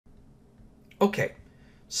Okay,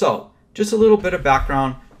 so just a little bit of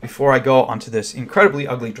background before I go onto this incredibly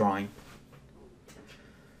ugly drawing.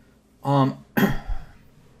 The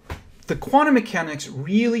quantum mechanics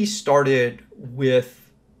really started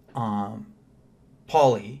with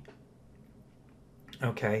Pauli,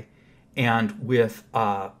 okay, and with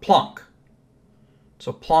Planck.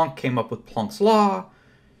 So Planck came up with Planck's law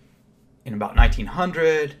in about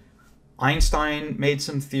 1900. Einstein made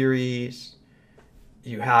some theories.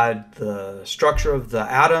 You had the structure of the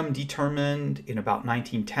atom determined in about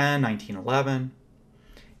 1910, 1911.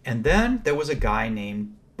 And then there was a guy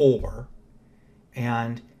named Bohr.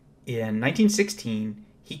 And in 1916,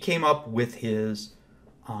 he came up with his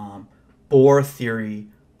Bohr theory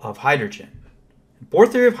of hydrogen.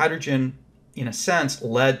 Bohr theory of hydrogen, in a sense,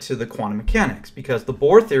 led to the quantum mechanics, because the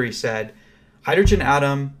Bohr theory said hydrogen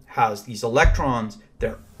atom has these electrons,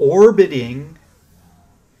 they're orbiting,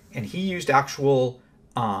 and he used actual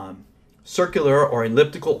circular or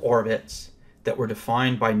elliptical orbits that were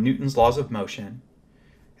defined by Newton's laws of motion.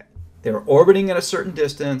 They were orbiting at a certain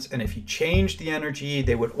distance, and if you changed the energy,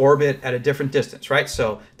 they would orbit at a different distance, right?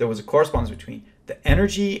 So there was a correspondence between the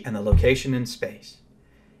energy and the location in space.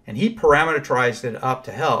 And he parameterized it up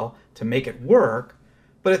to hell to make it work,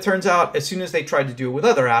 but it turns out as soon as they tried to do it with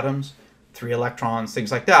other atoms, 3 electrons,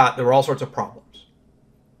 things like that, there were all sorts of problems.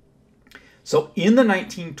 So in the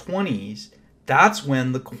 1920s, that's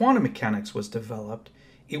when the quantum mechanics was developed.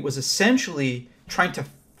 It was essentially trying to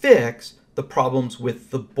fix the problems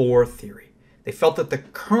with the Bohr theory. They felt that the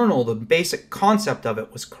kernel, the basic concept of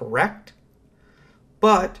it was correct,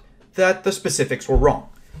 but that the specifics were wrong.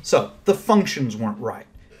 So the functions weren't right.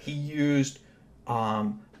 He used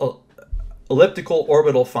elliptical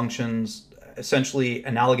orbital functions, essentially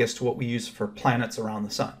analogous to what we use for planets around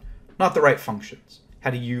the sun. Not the right functions.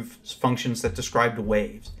 Had to use functions that described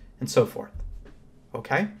waves and so forth.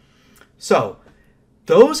 Okay? So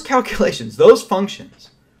those calculations, those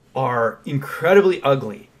functions are incredibly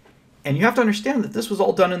ugly. And you have to understand that this was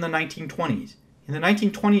all done in the 1920s. In the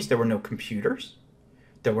 1920s, there were no computers.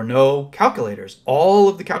 There were no calculators. All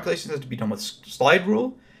of the calculations had to be done with slide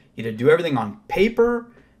rule. You had to do everything on paper.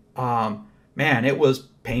 Man, it was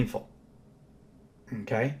painful.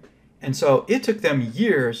 Okay? And so it took them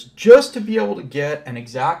years just to be able to get an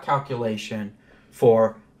exact calculation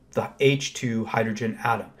for the H2 hydrogen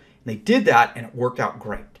atom. And they did that, and it worked out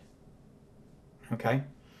great. Okay?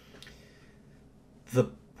 The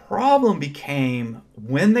problem became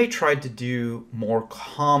when they tried to do more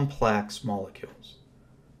complex molecules.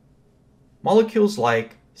 Molecules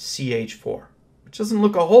like CH4, which doesn't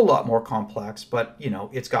look a whole lot more complex, but you know,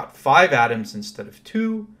 it's got 5 atoms instead of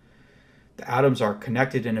 2. The atoms are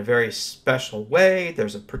connected in a very special way.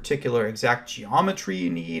 There's a particular exact geometry you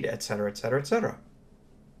need, etc., etc., etc.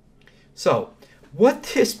 So what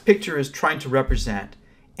this picture is trying to represent,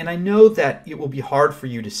 and I know that it will be hard for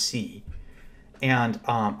you to see, and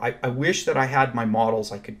I wish that I had my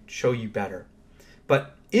models I could show you better.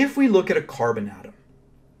 But if we look at a carbon atom,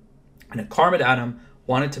 and a carbon atom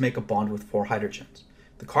wanted to make a bond with 4 hydrogens,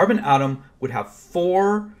 the carbon atom would have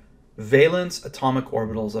 4 valence atomic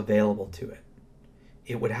orbitals available to it.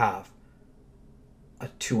 It would have a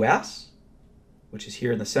 2s, which is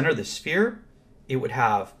here in the center of the sphere. It would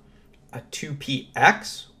have a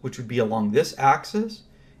 2px, which would be along this axis.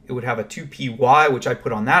 It would have a 2py, which I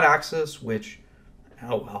put on that axis, which,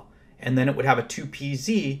 oh well. And then it would have a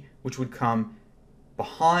 2pz, which would come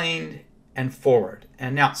behind and forward.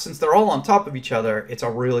 And now, since they're all on top of each other, it's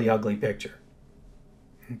a really ugly picture.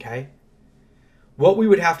 Okay? What we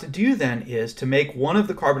would have to do then is, to make one of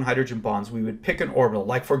the carbon-hydrogen bonds, we would pick an orbital.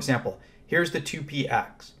 Like, for example, here's the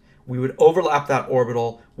 2px. We would overlap that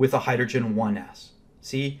orbital with a hydrogen 1s.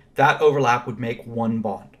 See? That overlap would make one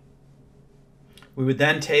bond. We would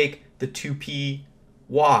then take the 2py,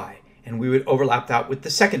 and we would overlap that with the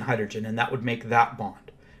second hydrogen, and that would make that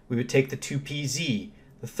bond. We would take the 2pz,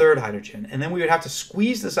 the third hydrogen, and then we would have to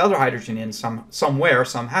squeeze this other hydrogen in somewhere,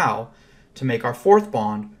 somehow, to make our 4th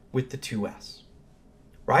bond with the 2s.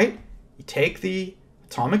 Right? You take the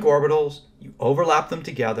atomic orbitals, you overlap them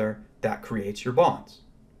together, that creates your bonds.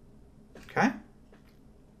 Okay?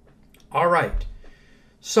 All right.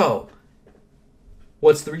 So,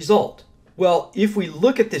 what's the result? Well, if we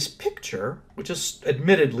look at this picture, which is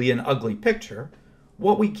admittedly an ugly picture,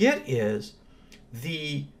 what we get is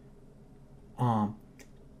the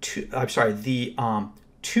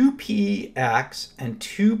 2px and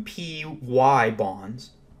 2py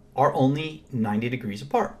bonds are only 90 degrees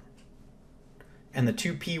apart. And the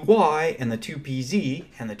 2py and the 2pz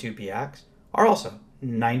and the 2px are also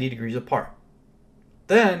 90 degrees apart.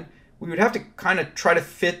 Then we would have to kind of try to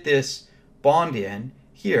fit this bond in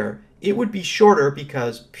here, it would be shorter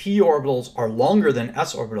because p orbitals are longer than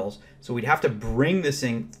s orbitals, so we'd have to bring this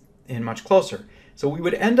in much closer. So we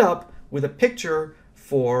would end up with a picture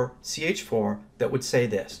for CH4 that would say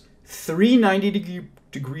this: 3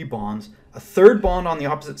 90-degree bonds, a third bond on the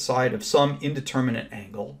opposite side of some indeterminate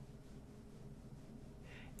angle,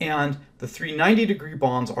 and the 3 90-degree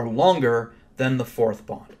bonds are longer than the fourth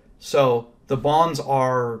bond. So the bonds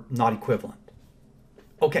are not equivalent.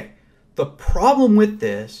 Okay, the problem with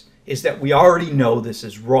this is that we already know this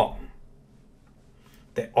is wrong.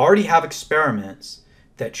 They already have experiments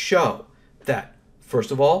that show that,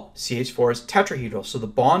 first of all, CH4 is tetrahedral, so the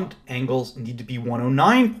bond angles need to be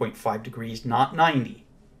 109.5 degrees, not 90.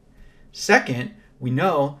 Second, we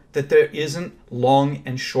know that there isn't long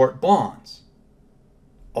and short bonds.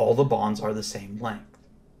 All the bonds are the same length.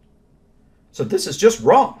 So this is just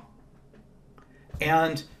wrong.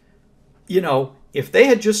 And, you know, if they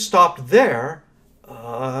had just stopped there,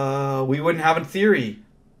 we wouldn't have a theory,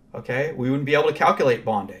 okay? We wouldn't be able to calculate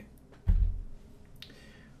bonding.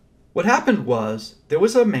 What happened was there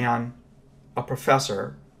was a man, a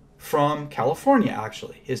professor from California,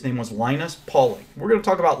 actually. His name was Linus Pauling. We're going to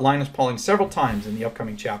talk about Linus Pauling several times in the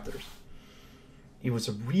upcoming chapters. He was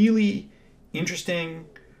a really interesting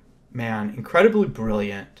man, incredibly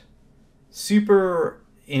brilliant, super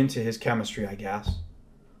into his chemistry, I guess.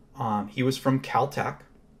 He was from Caltech.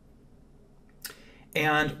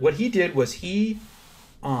 And what he did was he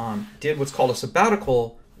did what's called a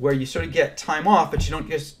sabbatical, where you sort of get time off, but you don't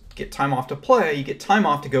just get time off to play, you get time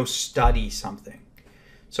off to go study something.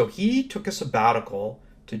 So he took a sabbatical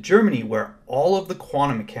to Germany, where all of the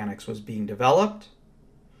quantum mechanics was being developed,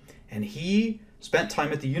 and he spent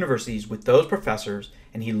time at the universities with those professors,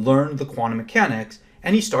 and he learned the quantum mechanics,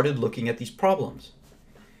 and he started looking at these problems.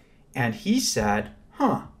 And he said,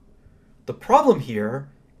 the problem here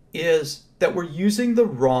is that we're using the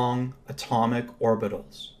wrong atomic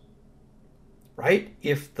orbitals, right?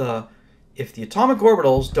 If the atomic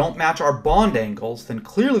orbitals don't match our bond angles, then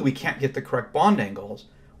clearly we can't get the correct bond angles.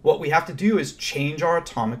 What we have to do is change our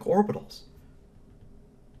atomic orbitals.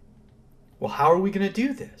 Well, how are we going to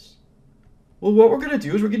do this? Well, what we're going to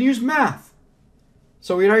do is we're going to use math.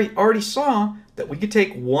 So we already saw that we could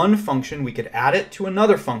take one function, we could add it to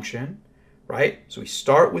another function, right? So we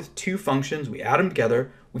start with two functions, we add them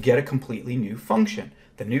together, we get a completely new function.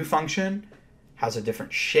 The new function has a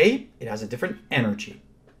different shape, it has a different energy.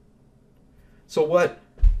 So what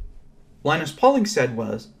Linus Pauling said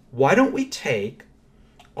was, why don't we take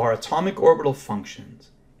our atomic orbital functions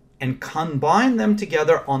and combine them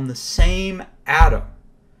together on the same atom?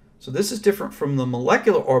 So this is different from the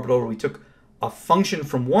molecular orbital, where we took a function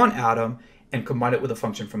from one atom and combined it with a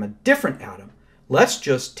function from a different atom. Let's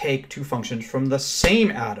just take two functions from the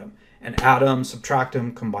same atom and add them, subtract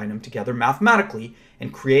them, combine them together mathematically,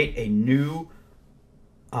 and create a new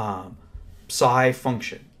psi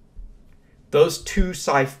function. Those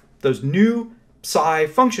new psi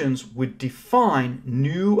functions would define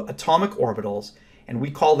new atomic orbitals, and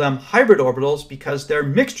we call them hybrid orbitals because they're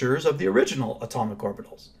mixtures of the original atomic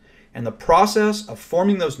orbitals. And the process of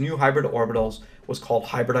forming those new hybrid orbitals was called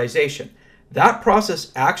hybridization. That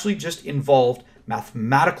process actually just involved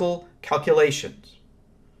mathematical calculations.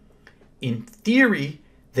 In theory,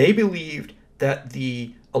 they believed that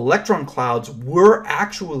the electron clouds were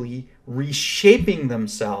actually reshaping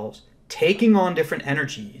themselves, taking on different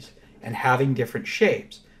energies and having different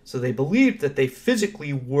shapes. So they believed that they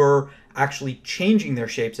physically were actually changing their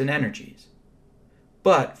shapes and energies.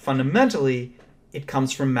 But fundamentally, it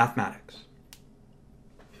comes from mathematics.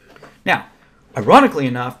 Now, ironically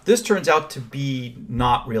enough, this turns out to be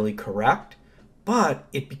not really correct, but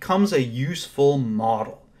it becomes a useful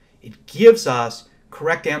model. It gives us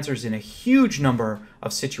correct answers in a huge number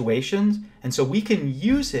of situations, and so we can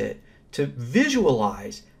use it to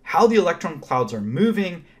visualize how the electron clouds are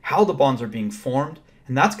moving, how the bonds are being formed,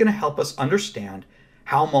 and that's going to help us understand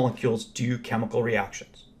how molecules do chemical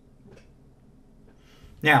reactions.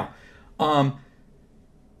 Now,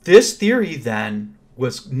 this theory then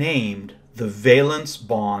was named the valence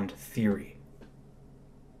bond theory.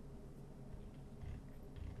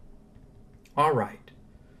 All right,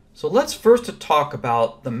 so let's first talk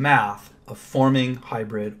about the math of forming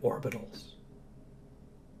hybrid orbitals.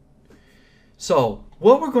 So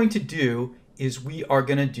what we're going to do is we are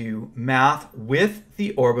going to do math with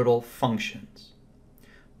the orbital functions.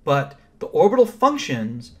 But the orbital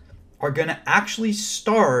functions are going to actually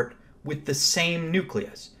start with the same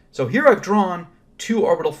nucleus. So here I've drawn two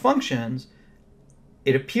orbital functions.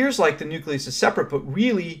 It appears like the nucleus is separate, but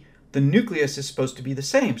really the nucleus is supposed to be the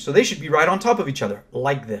same. So they should be right on top of each other,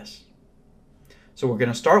 like this. So we're going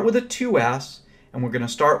to start with a 2s, and we're going to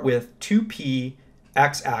start with 2p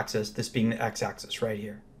x-axis, this being the x-axis right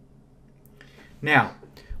here. Now,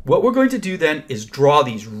 what we're going to do then is draw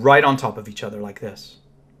these right on top of each other like this.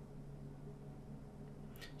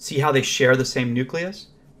 See how they share the same nucleus?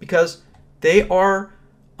 Because they are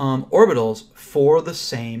orbitals for the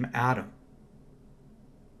same atom.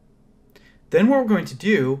 Then what we're going to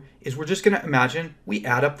do is we're just going to imagine we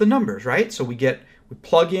add up the numbers, right? So we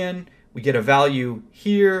plug in, we get a value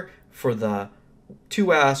here for the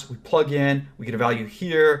 2s, we plug in, we get a value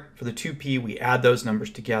here for the 2p, we add those numbers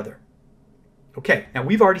together. Okay, now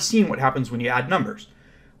we've already seen what happens when you add numbers.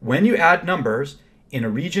 When you add numbers in a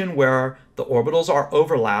region where the orbitals are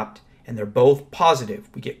overlapped and they're both positive,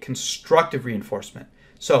 we get constructive reinforcement.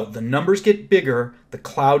 So the numbers get bigger, the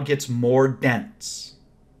cloud gets more dense.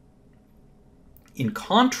 In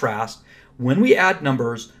contrast, when we add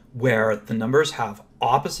numbers where the numbers have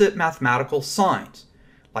opposite mathematical signs,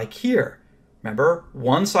 like here, remember,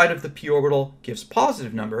 one side of the p orbital gives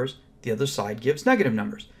positive numbers, the other side gives negative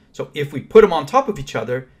numbers. So if we put them on top of each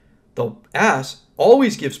other, the s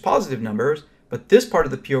always gives positive numbers, but this part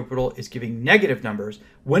of the p orbital is giving negative numbers.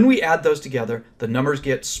 When we add those together, the numbers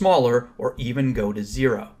get smaller or even go to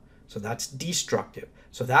 0. So that's destructive.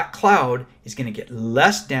 So that cloud is going to get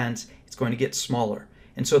less dense, it's going to get smaller.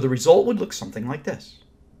 And so the result would look something like this.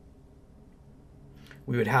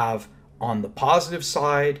 We would have on the positive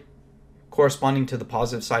side, corresponding to the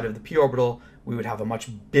positive side of the p orbital, we would have a much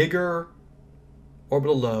bigger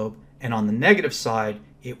orbital lobe, and on the negative side,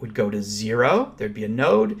 it would go to 0, there'd be a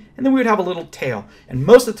node, and then we would have a little tail. And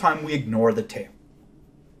most of the time, we ignore the tail.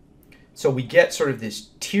 So we get sort of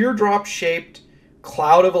this teardrop-shaped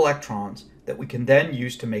cloud of electrons that we can then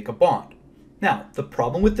use to make a bond. Now, the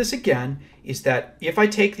problem with this again is that if I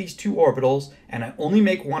take these two orbitals and I only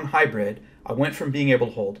make one hybrid, I went from being able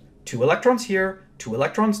to hold 2 electrons here, 2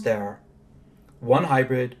 electrons there, one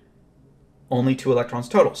hybrid, only 2 electrons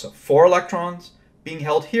total. So 4 electrons being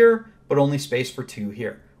held here, but only space for 2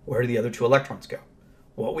 here. Where do the other 2 electrons go?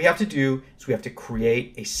 What we have to do is we have to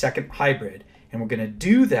create a second hybrid, and we're going to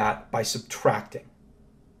do that by subtracting.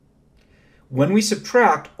 When we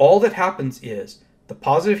subtract, all that happens is the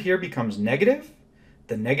positive here becomes negative,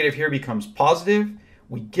 the negative here becomes positive.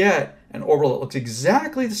 We get an orbital that looks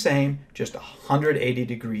exactly the same, just 180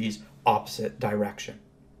 degrees opposite direction.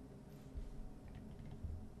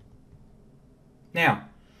 Now,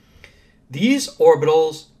 these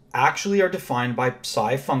orbitals actually are defined by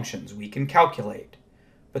psi functions we can calculate,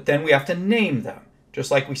 but then we have to name them.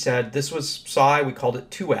 Just like we said, this was psi, we called it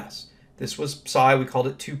 2s. This was psi, we called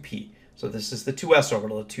it 2p. So this is the 2s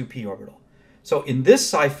orbital, the 2p orbital. So in this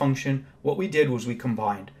psi function, what we did was we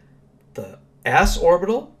combined the s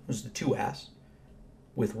orbital, which is the 2s,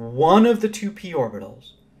 with one of the 2p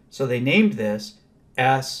orbitals. So they named this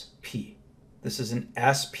sp. This is an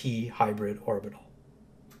sp hybrid orbital.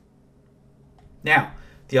 Now,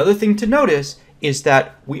 the other thing to notice is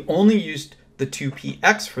that we only used the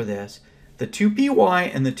 2px for this. The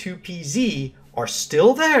 2py and the 2pz are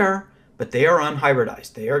still there, but they are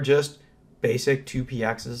unhybridized. They are just basic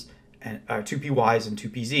 2px's and 2py's and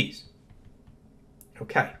 2pz's.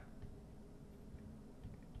 Okay.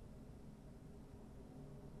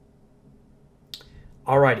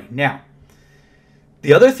 Alrighty, now,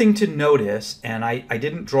 the other thing to notice, and I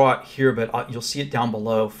didn't draw it here, but you'll see it down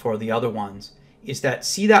below for the other ones, is that,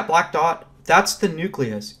 see that black dot? That's the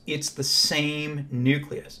nucleus. It's the same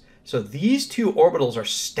nucleus. So these two orbitals are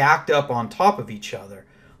stacked up on top of each other,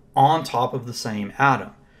 on top of the same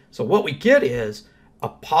atom. So what we get is a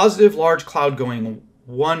positive large cloud going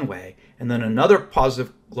one way, and then another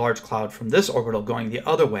positive large cloud from this orbital going the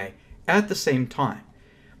other way at the same time.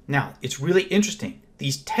 Now, it's really interesting.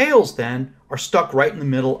 These tails then are stuck right in the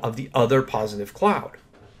middle of the other positive cloud.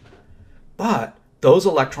 But those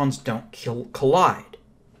electrons don't collide.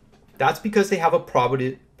 That's because they have a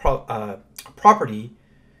property called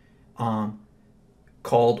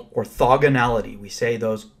orthogonality. We say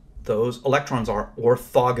those electrons are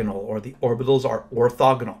orthogonal, or the orbitals are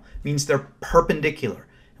orthogonal. It means they're perpendicular.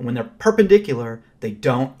 And when they're perpendicular, they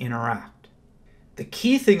don't interact. The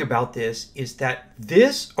key thing about this is that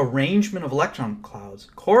this arrangement of electron clouds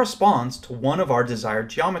corresponds to one of our desired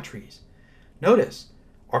geometries. Notice,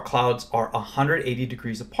 our clouds are 180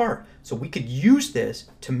 degrees apart. So we could use this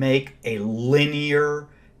to make a linear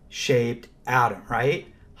shaped atom, right?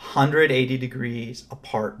 180 degrees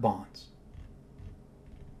apart bonds.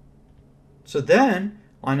 So then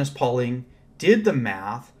Linus Pauling did the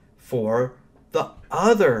math for the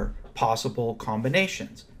other possible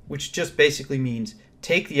combinations, which just basically means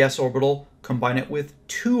take the s orbital, combine it with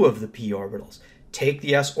 2 of the p orbitals. take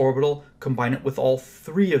the s orbital, combine it with all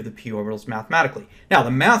 3 of the p orbitals mathematically. Now,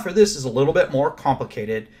 the math for this is a little bit more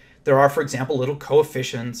complicated. There are, for example, little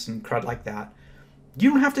coefficients and crud like that.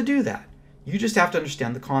 You don't have to do that. You just have to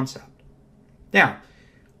understand the concept. Now,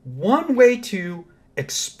 one way to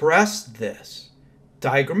express this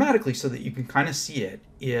diagrammatically so that you can kind of see it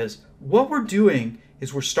is what we're doing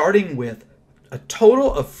is we're starting with a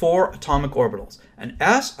total of 4 atomic orbitals, an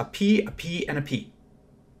s, a p, and a p.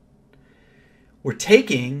 We're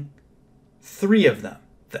taking 3 of them,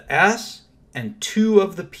 the s and 2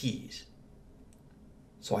 of the p's.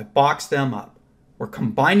 So I box them up. We're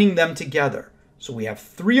combining them together. So we have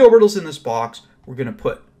 3 orbitals in this box. We're going to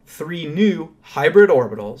put 3 new hybrid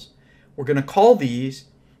orbitals. We're going to call these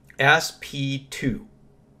sp2.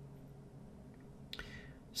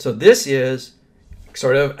 So this is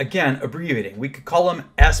sort of, again, abbreviating. We could call them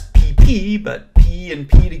spp, but p and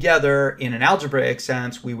p together in an algebraic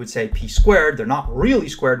sense, we would say p squared. They're not really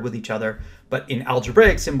squared with each other, but in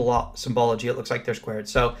algebraic symbology, it looks like they're squared.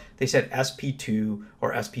 So they said sp2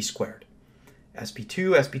 or sp squared.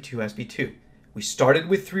 sp2, sp2, sp2. We started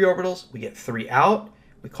with 3 orbitals. We get 3 out.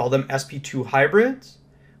 We call them sp2 hybrids.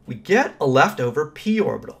 We get a leftover p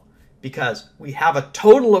orbital because we have a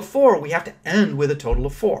total of 4. We have to end with a total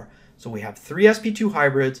of 4. So we have 3 sp2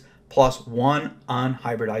 hybrids plus 1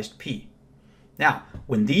 unhybridized p. Now,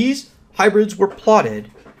 when these hybrids were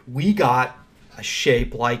plotted, we got a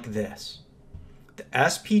shape like this. The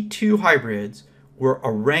sp2 hybrids were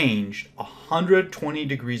arranged 120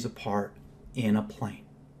 degrees apart in a plane.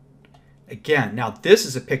 Again, now this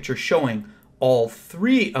is a picture showing all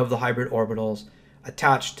 3 of the hybrid orbitals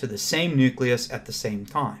attached to the same nucleus at the same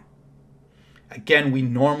time. Again, we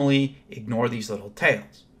normally ignore these little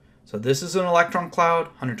tails. So this is an electron cloud,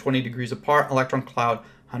 120 degrees apart, electron cloud,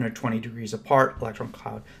 120 degrees apart, electron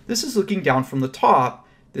cloud. This is looking down from the top.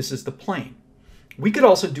 This is the plane. We could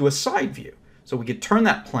also do a side view. So we could turn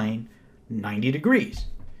that plane 90 degrees.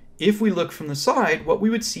 If we look from the side, what we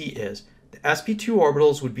would see is the sp2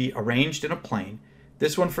 orbitals would be arranged in a plane.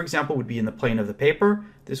 This one, for example, would be in the plane of the paper.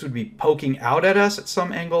 This would be poking out at us at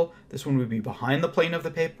some angle. This one would be behind the plane of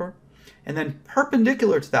the paper. And then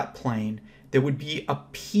perpendicular to that plane, there would be a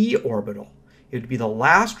p orbital. It would be the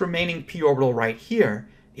last remaining p orbital right here.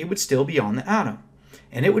 It would still be on the atom.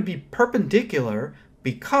 And it would be perpendicular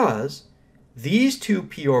because these 2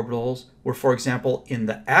 p orbitals were, for example, in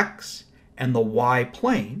the x and the y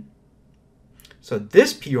plane. So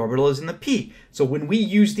this p orbital is in the p. So when we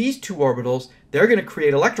use these 2 orbitals, they're going to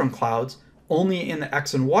create electron clouds only in the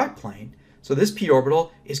x and y plane. So this p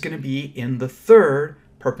orbital is going to be in the 3rd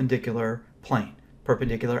perpendicular plane,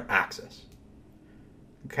 perpendicular axis.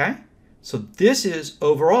 Okay? So this is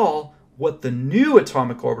overall what the new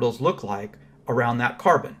atomic orbitals look like around that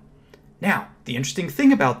carbon. Now, the interesting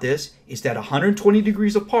thing about this is that 120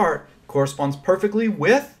 degrees apart corresponds perfectly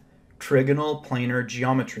with trigonal planar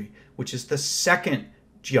geometry, which is the 2nd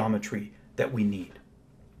geometry that we need.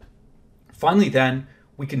 Finally, then,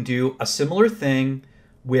 we can do a similar thing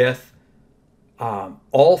with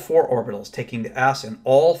all 4 orbitals, taking the s and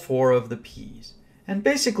all 4 of the p's. And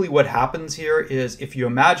basically what happens here is if you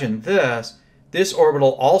imagine this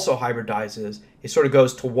orbital also hybridizes. It sort of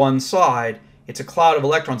goes to one side. It's a cloud of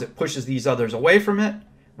electrons. It pushes these others away from it.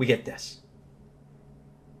 We get this.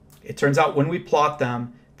 It turns out when we plot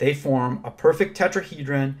them, they form a perfect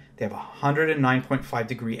tetrahedron. They have a 109.5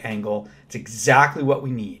 degree angle. It's exactly what we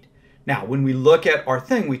need. Now, when we look at our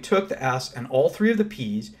thing, we took the s and all 3 of the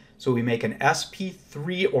p's, so we make an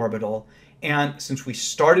sp3 orbital. And since we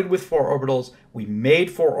started with 4 orbitals, we made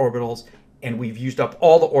 4 orbitals, and we've used up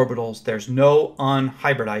all the orbitals. There's no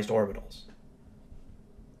unhybridized orbitals.